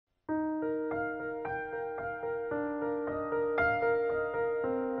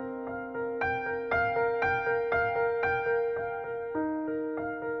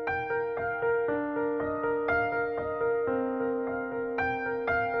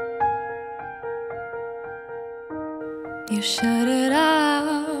You shut it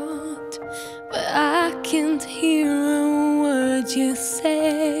out, but I can't hear a word you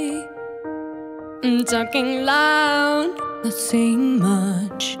say. I'm talking loud, not saying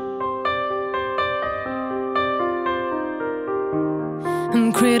much.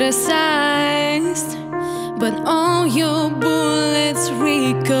 I'm criticized, but all your bullets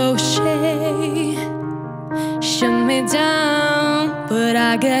ricochet. Shut me down, but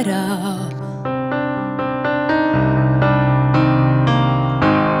I get up.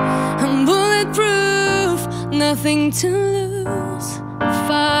 I'm bulletproof, nothing to lose.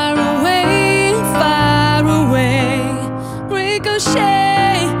 Far away,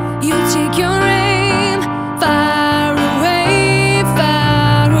 ricochet. You take your aim. Far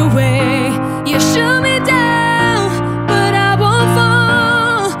away. You shoot me down, but I won't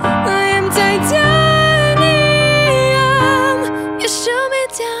fall. I am titanium. You shoot me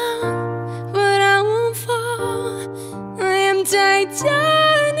down, but I won't fall. I am titanium.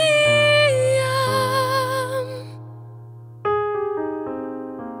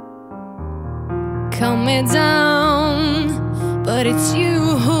 Calm me down, but it's you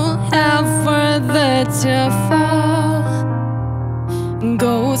who'll have further to fall.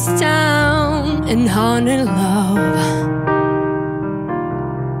 Ghost town and haunted love.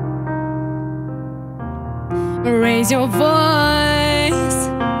 Raise your voice.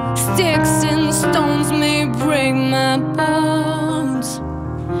 Sticks and stones may break my bones.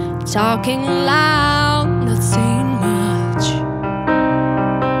 Talking loud, not saying much.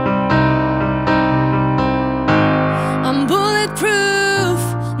 I'm bulletproof,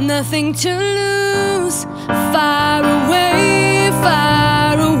 nothing to lose. Far away,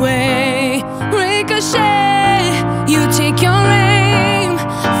 ricochet. You take your aim.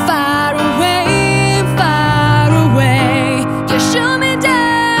 Far away. You shoot me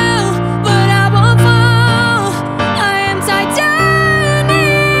down, but I won't fall. I am titanium.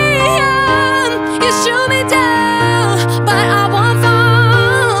 You shoot me down, but I won't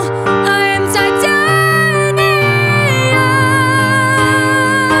fall. I am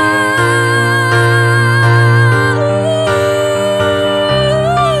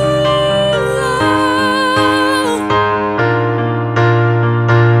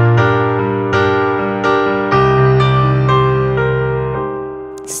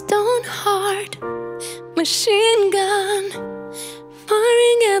Stone heart, machine gun,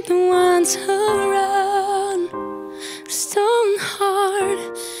 firing at the ones who run. Stone heart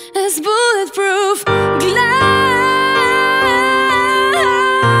as bulletproof glass.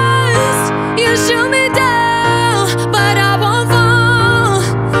 You shoot me down, but I won't fall.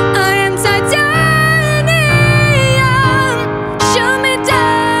 I am titanium. Shoot me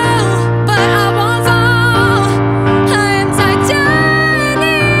down, but I won't fall. I am titanium.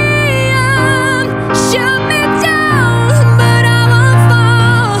 Shoot me down, but I won't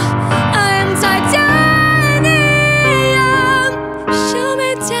fall. I am titanium. Shoot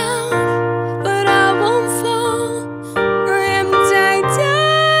me down, but I won't fall. I am titanium.